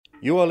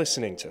You are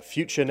listening to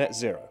Future Net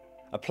Zero,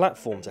 a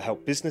platform to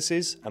help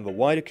businesses and the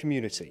wider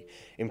community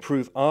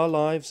improve our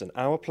lives and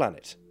our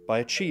planet by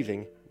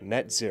achieving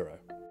net zero.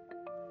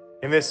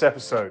 In this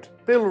episode,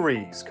 Bill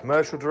Rees,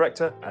 Commercial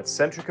Director at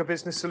Centrica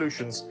Business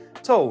Solutions,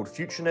 told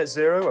Future Net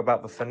Zero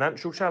about the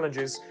financial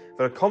challenges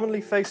that are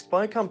commonly faced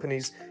by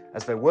companies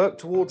as they work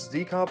towards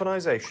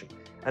decarbonisation,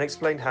 and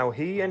explained how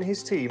he and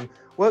his team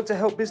work to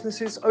help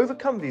businesses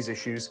overcome these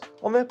issues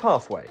on their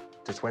pathway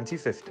to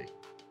 2050.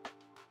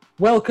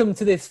 Welcome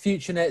to this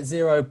Future Net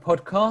Zero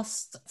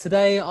podcast.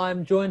 Today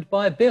I'm joined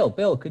by Bill.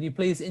 Bill, could you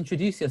please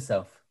introduce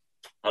yourself?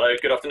 Hello,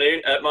 good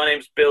afternoon. My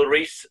name's Bill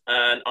Rees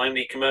and I'm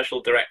the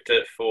Commercial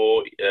Director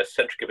for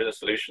Centrica Business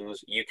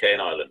Solutions UK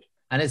and Ireland.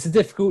 And it's a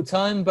difficult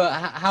time, but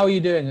how are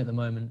you doing at the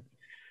moment?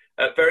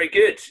 Very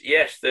good.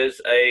 Yes, there's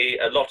a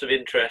lot of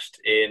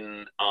interest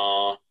in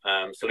our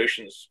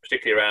solutions,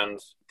 particularly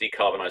around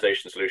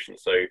decarbonisation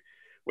solutions. So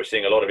we're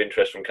seeing a lot of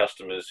interest from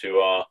customers who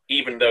are,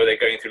 even though they're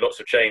going through lots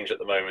of change at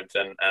the moment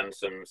and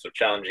some sort of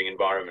challenging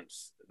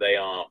environments, they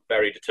are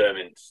very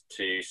determined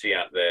to see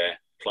out their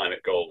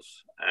climate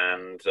goals.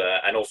 And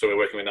also we're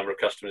working with a number of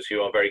customers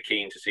who are very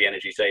keen to see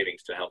energy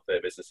savings to help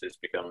their businesses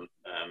become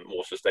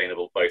more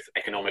sustainable, both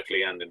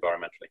economically and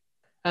environmentally.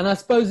 And I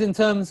suppose in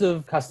terms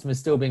of customers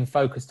still being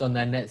focused on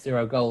their net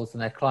zero goals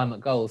and their climate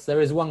goals,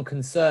 there is one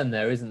concern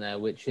there, isn't there,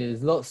 which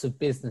is lots of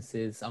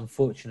businesses,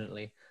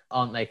 unfortunately,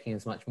 aren't making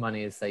as much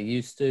money as they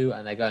used to,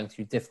 and they're going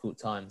through difficult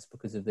times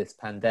because of this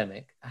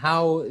pandemic.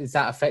 How is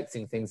that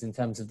affecting things in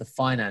terms of the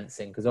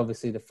financing? Because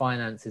obviously the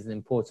finance is an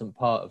important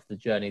part of the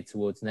journey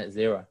towards net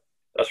zero.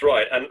 That's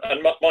right.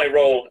 And my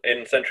role in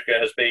Centrica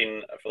has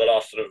been, for the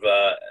last sort of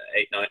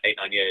eight,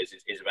 nine years,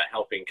 is about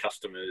helping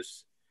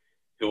customers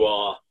who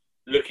are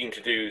looking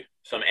to do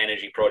some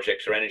energy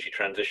projects or energy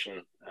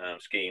transition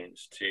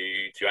schemes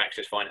to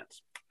access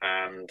finance.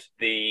 And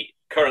the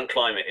current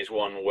climate is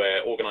one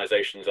where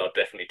organisations are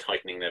definitely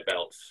tightening their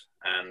belts,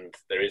 and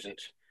there isn't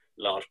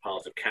large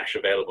piles of cash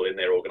available in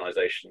their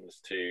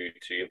organisations to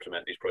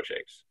implement these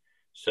projects.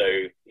 So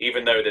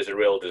even though there's a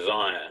real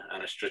desire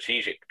and a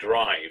strategic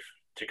drive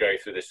to go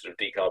through this sort of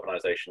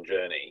decarbonisation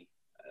journey,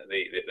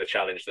 the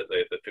challenge that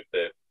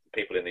the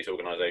people in these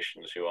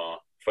organisations who are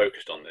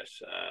focused on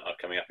this are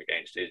coming up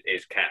against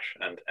is cash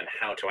and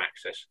how to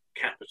access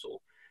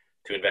capital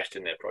to invest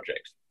in their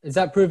projects. Is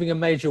that proving a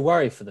major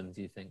worry for them,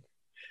 do you think?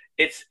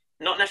 It's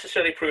not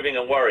necessarily proving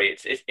a worry.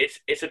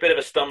 It's a bit of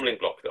a stumbling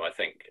block, though, I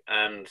think.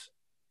 And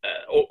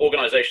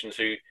organisations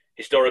who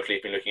historically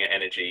have been looking at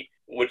energy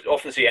would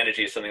often see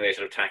energy as something they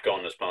sort of tack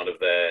on as part of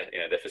their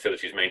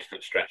facilities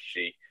maintenance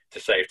strategy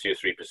to save 2 or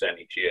 3%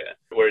 each year.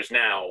 Whereas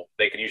now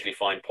they can usually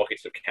find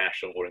pockets of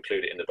cash or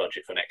include it in the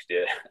budget for next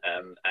year,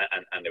 and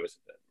there was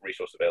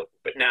resource available.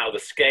 But now the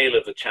scale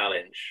of the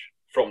challenge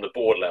from the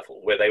board level,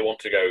 where they want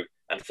to go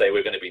and say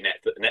we're going to be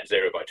net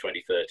zero by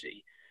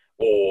 2030,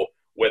 or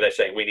where they're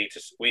saying we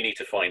need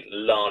to find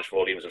large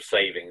volumes of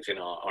savings in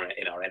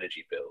our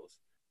energy bills.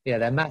 Yeah,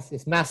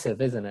 it's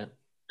massive, isn't it?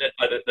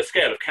 The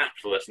scale of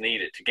capital that's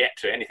needed to get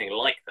to anything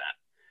like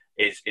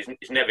that is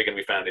never going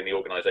to be found in the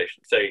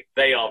organisation. So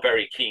they are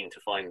very keen to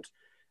find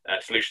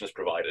solutions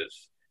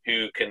providers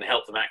who can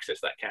help them access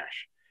that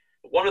cash.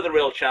 One of the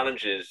real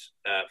challenges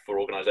for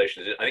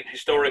organisations is, I think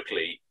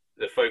historically,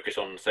 the focus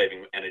on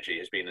saving energy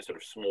has been a sort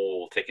of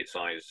small ticket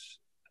size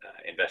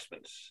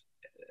investments.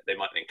 They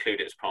might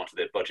include it as part of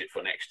their budget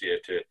for next year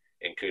to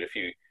include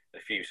a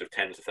few sort of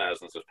tens of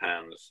thousands of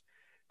pounds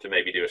to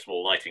maybe do a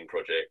small lighting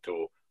project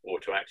or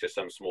to access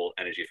some small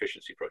energy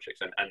efficiency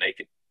projects. And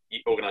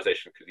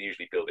organisations could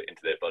usually build it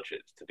into their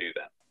budgets to do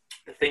that.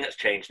 The thing that's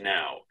changed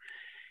now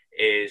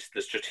is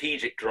the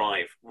strategic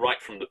drive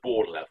right from the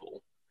board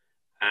level,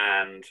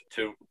 and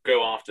to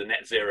go after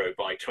net zero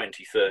by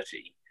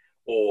 2030,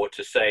 or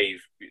to save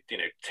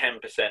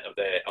 10% of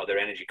their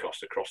energy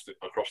costs across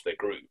their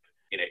group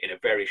in a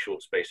very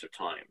short space of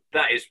time.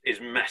 That is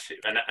massive,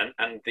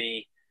 and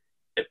the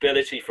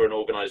ability for an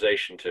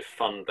organisation to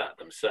fund that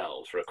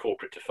themselves, for a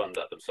corporate to fund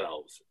that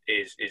themselves,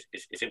 is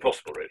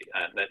impossible, really,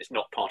 and it's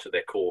not part of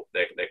their core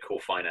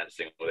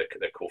financing or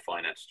their core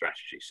finance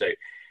strategy. So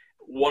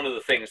one of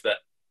the things that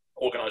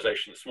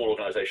small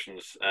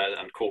organisations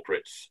and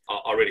corporates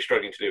are really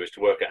struggling to do is to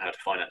work out how to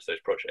finance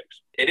those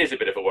projects. It is a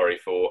bit of a worry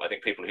for, I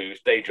think, people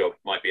whose day job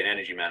might be an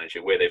energy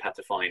manager, where they've had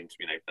to find,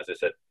 as I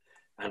said,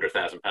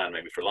 £100,000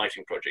 maybe for a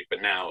lighting project,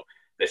 but now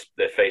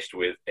they're faced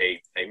with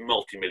a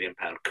multi-million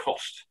pound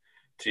cost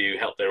to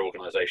help their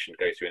organisation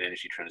go through an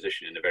energy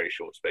transition in a very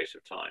short space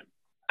of time.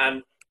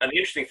 And the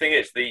interesting thing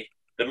is the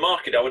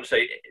market, I wouldn't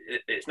say,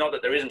 it's not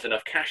that there isn't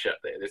enough cash out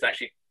there. There's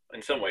actually,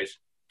 in some ways,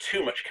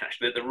 too much cash.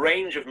 The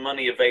range of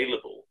money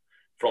available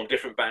from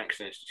different banks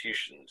and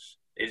institutions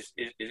is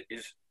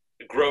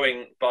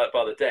growing by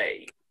the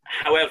day.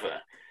 However,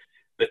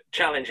 the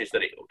challenge is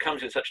that it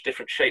comes in such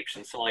different shapes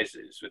and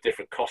sizes with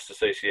different costs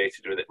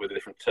associated with it, with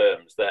different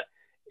terms, that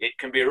it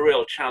can be a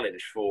real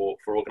challenge for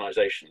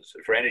organisations,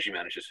 for energy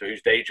managers, for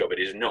whose day job it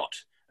is not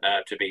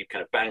to be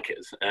kind of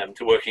bankers,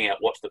 to working out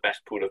what's the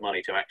best pool of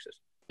money to access.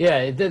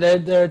 Yeah,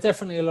 there are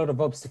definitely a lot of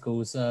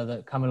obstacles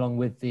that come along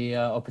with the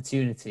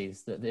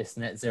opportunities that this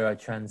net zero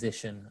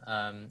transition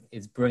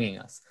is bringing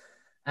us.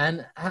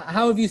 And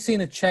how have you seen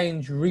a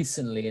change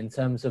recently in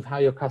terms of how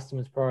your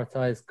customers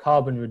prioritize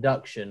carbon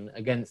reduction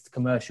against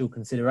commercial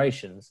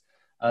considerations?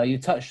 You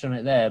touched on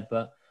it there,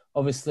 but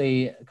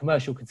obviously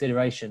commercial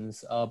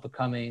considerations are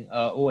becoming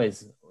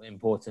always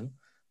important.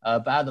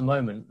 But at the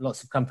moment,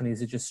 lots of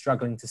companies are just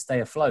struggling to stay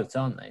afloat,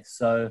 aren't they?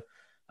 So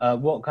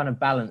what kind of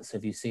balance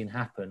have you seen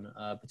happen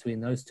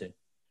between those two?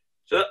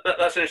 So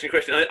that's an interesting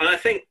question. And I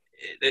think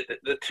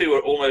the two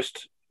are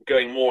almost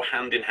going more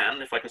hand in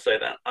hand, if I can say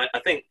that. I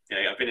think,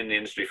 I've been in the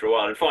industry for a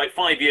while, and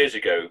five years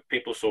ago,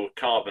 people saw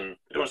carbon,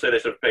 I don't want to say they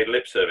sort of paid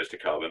lip service to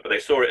carbon, but they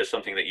saw it as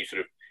something that you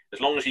sort of, as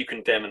long as you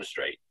can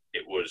demonstrate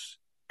it was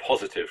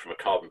positive from a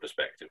carbon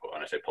perspective,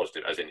 and I say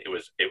positive as in it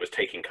was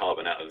taking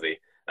carbon out of the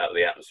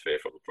atmosphere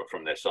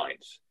from their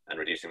sites and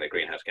reducing their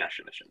greenhouse gas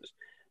emissions,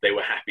 they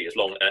were happy as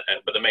long,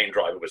 but the main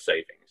driver was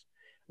savings.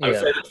 I would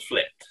say that's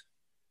flipped.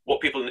 What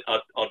people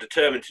are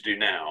determined to do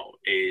now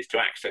is to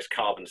access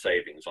carbon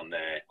savings on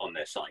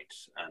their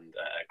sites and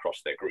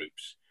across their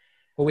groups.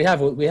 Well, we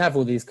have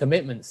all these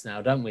commitments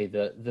now, don't we?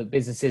 That the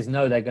businesses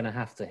know they're going to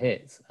have to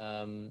hit.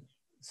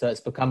 So it's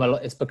become a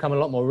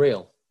lot more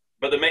real.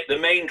 But the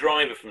main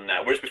driver from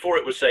now, whereas before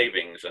it was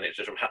savings and it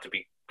just had to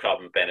be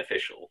carbon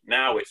beneficial,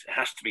 now it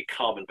has to be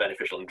carbon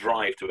beneficial and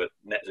drive to a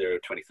net zero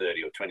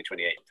 2030 or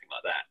 2028, something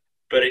like that.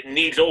 But it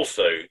needs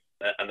also,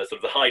 and the sort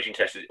of the hygiene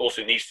test, it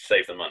also needs to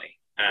save the money.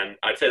 And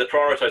I'd say the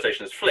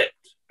prioritization has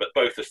flipped, but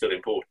both are still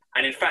important.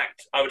 And in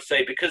fact, I would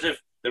say because of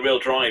the real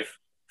drive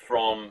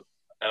from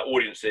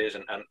audiences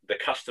and the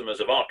customers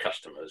of our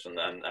customers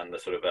and the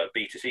sort of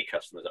B2C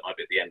customers that might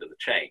be at the end of the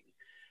chain,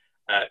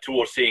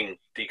 towards seeing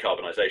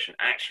decarbonisation,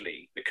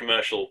 actually the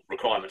commercial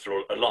requirements are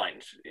all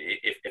aligned.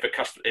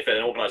 If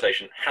an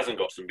organisation hasn't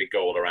got some big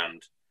goal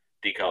around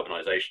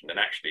decarbonisation, then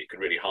actually it could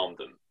really harm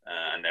them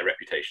and their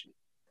reputation.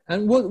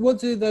 And what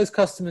do those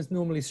customers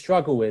normally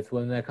struggle with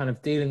when they're kind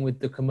of dealing with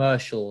the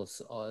commercials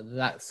or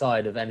that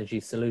side of energy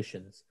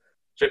solutions?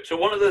 So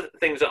one of the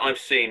things that I've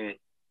seen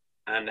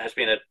and has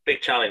been a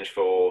big challenge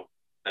for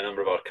a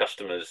number of our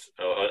customers,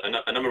 or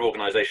a number of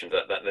organisations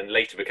that then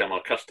later become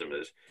our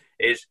customers,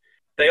 is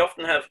they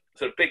often have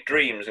sort of big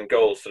dreams and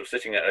goals sort of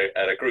sitting at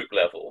a group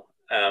level,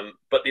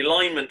 but the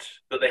alignment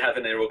that they have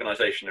in their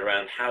organisation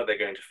around how they're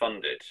going to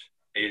fund it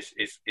is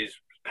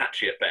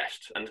patchy at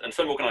best. And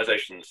some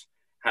organisations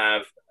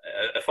have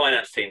a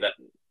finance team that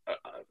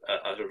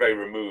are very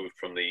removed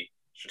from the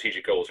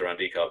strategic goals around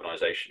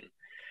decarbonisation.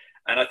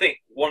 And I think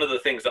one of the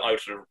things that I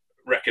would sort of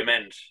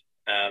recommend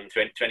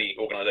to any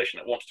organisation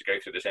that wants to go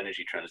through this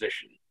energy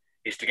transition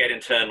is to get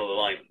internal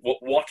alignment.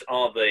 What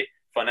are the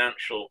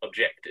financial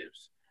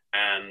objectives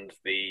and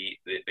the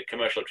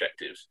commercial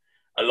objectives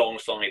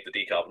alongside the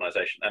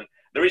decarbonisation? And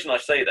the reason I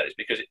say that is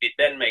because it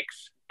then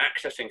makes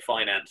accessing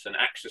finance and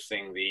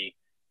accessing the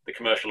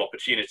commercial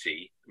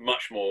opportunity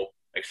much more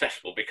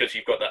accessible, because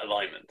you've got that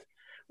alignment.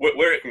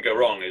 Where it can go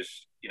wrong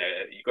is,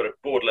 you've got a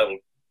board level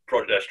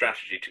project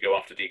strategy to go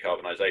after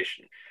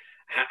decarbonisation.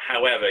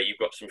 However, you've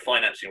got some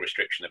financing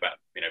restriction about,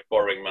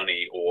 borrowing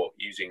money or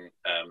using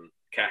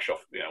cash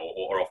off,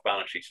 or off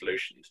balance sheet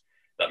solutions.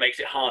 That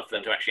makes it hard for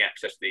them to actually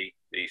access the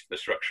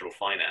structural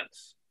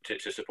finance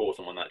to support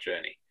them on that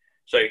journey.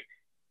 So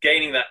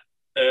gaining that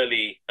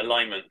early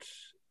alignment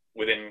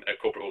within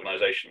a corporate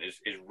organisation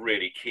is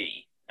really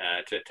key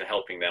to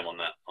helping them on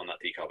that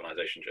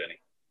decarbonisation journey.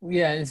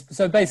 Yeah,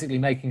 so basically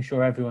making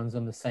sure everyone's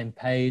on the same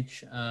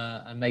page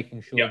and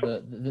making sure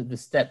that the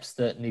steps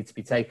that need to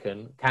be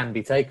taken can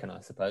be taken,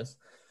 I suppose.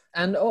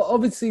 And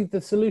obviously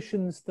the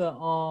solutions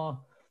that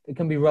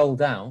can be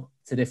rolled out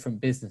to different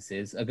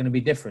businesses are going to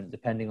be different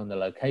depending on the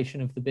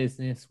location of the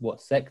business,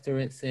 what sector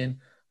it's in,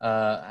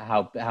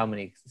 how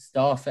many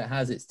staff it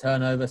has, its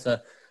turnover. So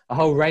a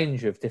whole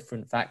range of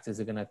different factors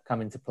are going to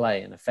come into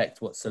play and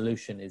affect what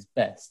solution is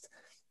best.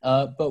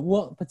 But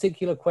what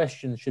particular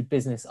questions should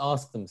business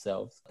ask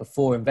themselves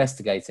before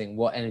investigating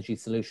what energy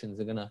solutions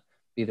are going to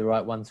be the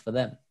right ones for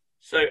them?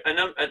 So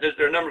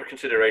there are a number of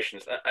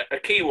considerations. A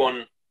key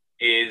one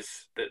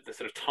is the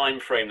sort of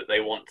time frame that they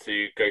want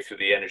to go through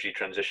the energy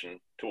transition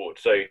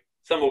towards. So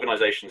some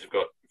organisations have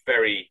got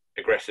very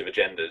aggressive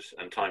agendas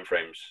and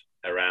timeframes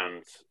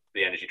around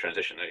the energy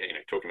transition,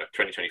 talking about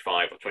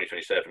 2025 or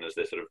 2027 as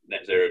their sort of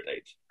net zero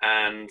dates.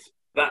 And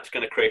that's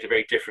going to create a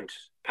very different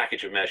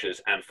package of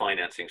measures and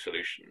financing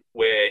solution,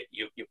 where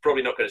you're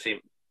probably not going to see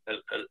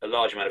a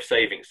large amount of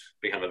savings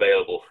become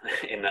available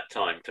in that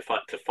time to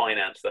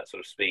finance that sort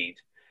of speed.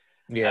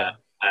 Yeah.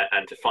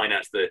 And to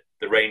finance the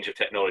range of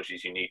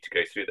technologies you need to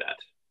go through that.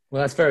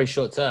 Well, that's very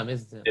short term,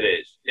 isn't it?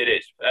 It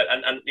is.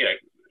 And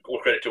all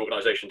credit to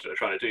organisations that are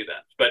trying to do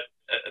that. But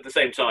at the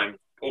same time,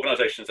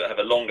 organisations that have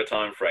a longer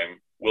time frame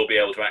will be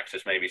able to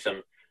access maybe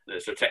some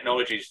sort of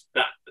technologies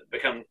that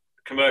become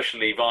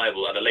commercially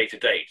viable at a later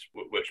date,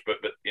 but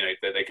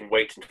they can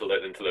wait until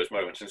those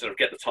moments and sort of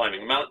get the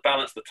timing,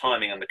 balance the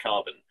timing and the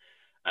carbon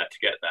to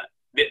get that.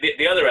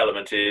 The other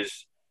element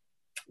is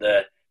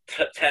the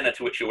tenor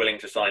to which you're willing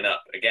to sign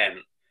up.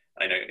 Again,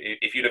 I know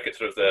if you look at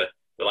sort of the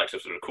likes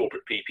of sort of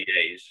corporate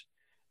PPAs,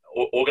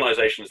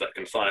 organizations that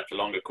can sign up to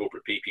longer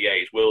corporate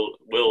PPAs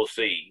will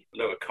see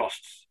lower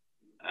costs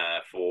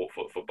for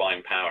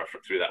buying power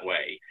through that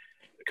way,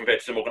 compared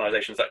to some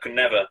organizations that can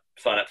never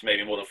sign up to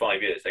maybe more than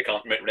 5 years. They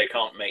can't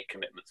make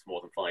commitments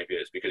more than 5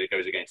 years because it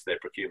goes against their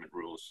procurement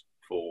rules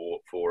for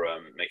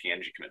making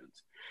energy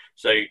commitments.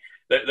 So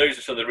those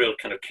are some of the real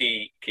kind of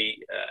key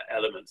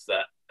elements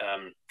that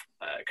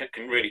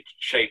can really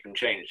shape and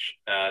change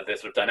their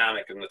sort of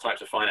dynamic and the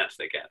types of finance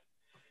they get.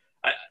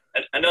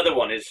 Another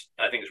one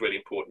I think is really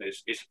important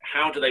is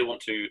how do they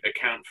want to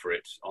account for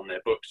it on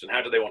their books, and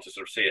how do they want to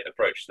sort of see it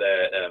approach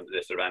their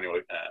sort of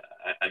annual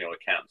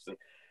accounts. And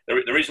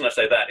the reason I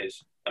say that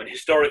is, I mean,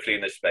 historically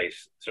in this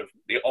space, sort of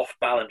the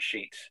off-balance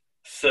sheet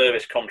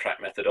service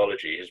contract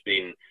methodology has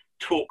been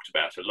talked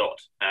about a lot.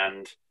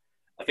 And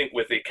I think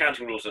with the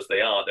accounting rules as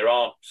they are, there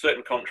are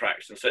certain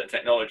contracts and certain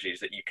technologies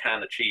that you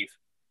can achieve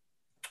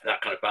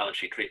that kind of balance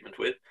sheet treatment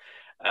with.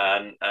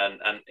 And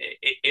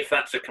if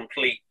that's a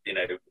complete,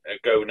 a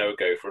go no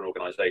go for an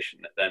organization,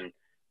 then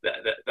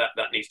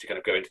that needs to kind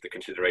of go into the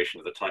consideration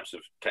of the types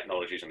of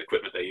technologies and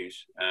equipment they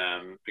use,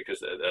 because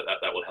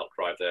that will help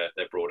drive their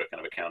broader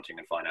kind of accounting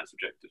and finance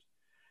objectives,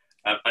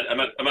 and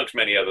amongst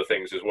many other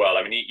things as well.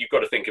 I mean, you've got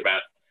to think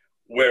about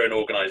where an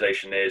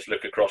organization is,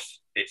 look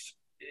across its,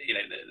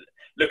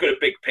 look at a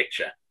big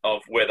picture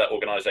of where that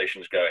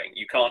organization is going.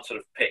 You can't sort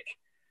of pick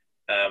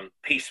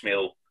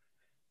piecemeal.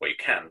 Well, you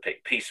can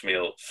pick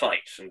piecemeal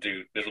sites and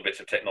do little bits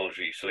of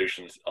technology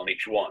solutions on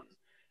each one.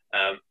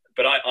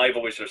 But I've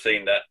always sort of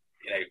seen that,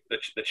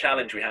 the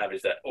challenge we have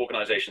is that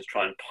organizations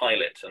try and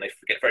pilot, and they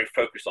get very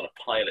focused on a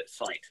pilot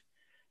site.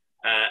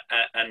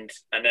 And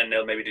then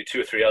they'll maybe do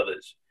 2 or 3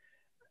 others.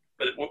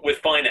 But with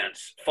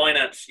finance,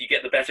 you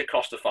get the better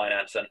cost of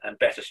finance and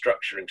better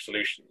structuring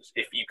solutions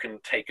if you can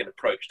take an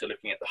approach to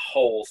looking at the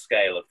whole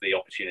scale of the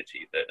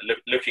opportunity,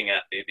 looking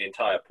at the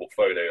entire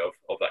portfolio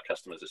of that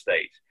customer's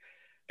estate.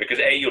 Because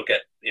you'll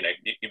get,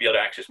 you'll be able to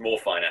access more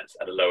finance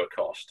at a lower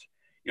cost.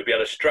 You'll be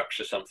able to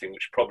structure something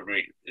which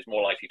probably is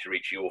more likely to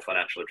reach your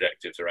financial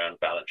objectives around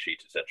balance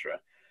sheet, etc.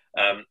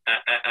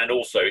 And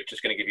also, it's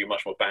just going to give you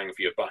much more bang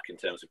for your buck in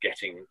terms of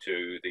getting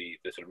to the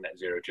sort of net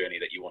zero journey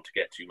that you want to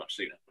get to much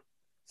sooner.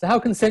 So how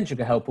can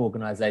Centrica help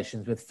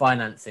organisations with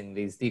financing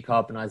these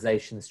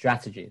decarbonisation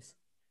strategies?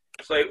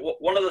 So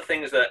one of the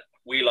things that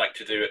we like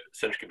to do at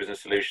Centrica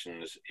Business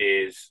Solutions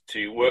is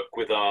to work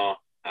with our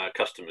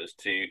customers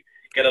to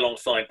get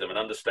alongside them and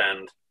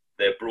understand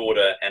their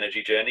broader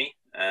energy journey.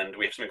 And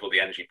we have something called the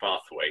Energy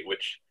Pathway,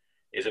 which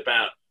is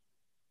about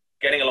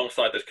getting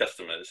alongside those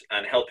customers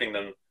and helping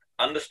them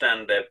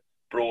understand their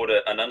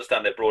broader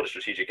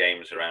strategic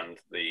aims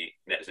around the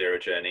net zero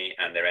journey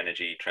and their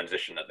energy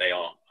transition that they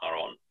are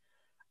on.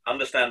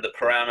 Understand the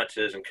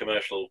parameters and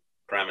commercial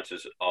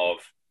parameters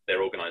of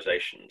their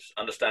organizations,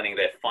 understanding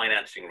their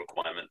financing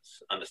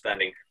requirements,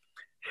 understanding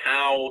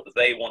how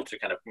they want to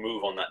kind of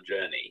move on that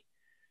journey,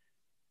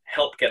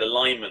 help get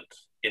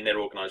alignment in their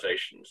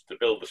organizations to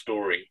build the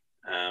story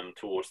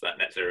towards that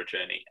net zero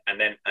journey, and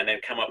then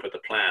come up with a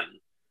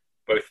plan,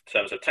 both in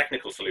terms of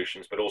technical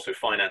solutions, but also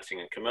financing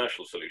and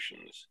commercial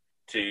solutions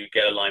to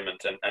get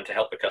alignment and to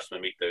help the customer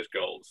meet those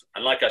goals.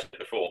 And like I said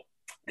before,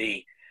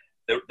 the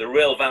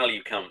real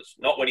value comes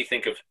not when you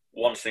think of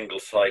one single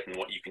site and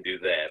what you can do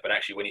there, but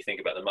actually when you think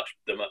about the much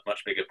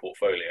bigger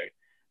portfolio.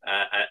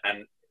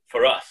 And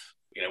for us,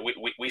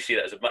 we see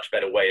that as a much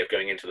better way of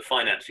going into the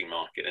financing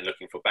market and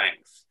looking for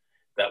banks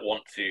that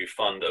want to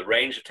fund a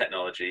range of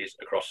technologies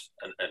across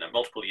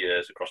multiple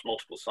years, across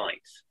multiple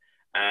sites.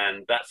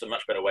 And that's a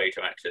much better way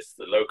to access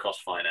the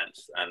low-cost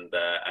finance and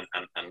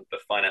the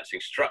financing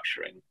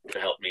structuring to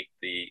help meet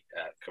the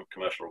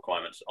commercial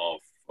requirements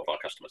of our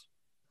customers.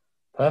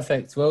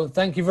 Perfect. Well,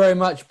 thank you very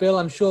much, Bill.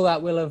 I'm sure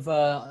that will have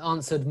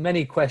answered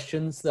many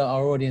questions that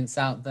our audience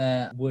out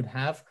there would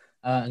have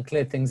and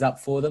cleared things up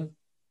for them.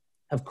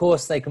 Of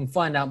course, they can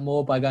find out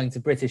more by going to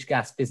British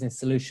Gas Business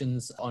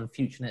Solutions on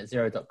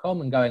futurenetzero.com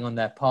and going on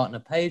their partner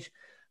page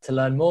to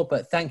learn more.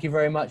 But thank you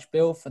very much,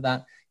 Bill, for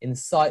that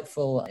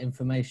insightful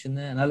information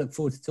there. And I look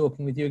forward to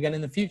talking with you again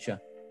in the future.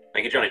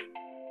 Thank you, Johnny.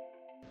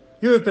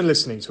 You have been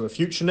listening to a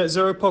Future Net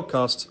Zero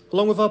podcast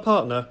along with our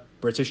partner,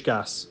 British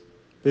Gas.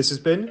 This has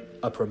been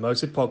a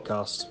promoted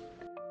podcast.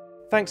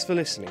 Thanks for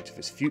listening to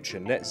this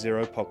Future Net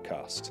Zero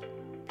podcast.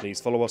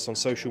 Please follow us on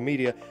social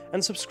media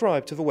and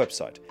subscribe to the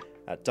website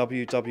at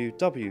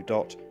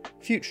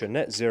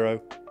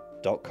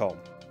www.futurenetzero.com.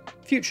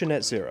 Future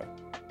Net Zero.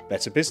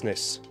 Better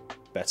business,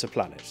 better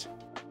planet.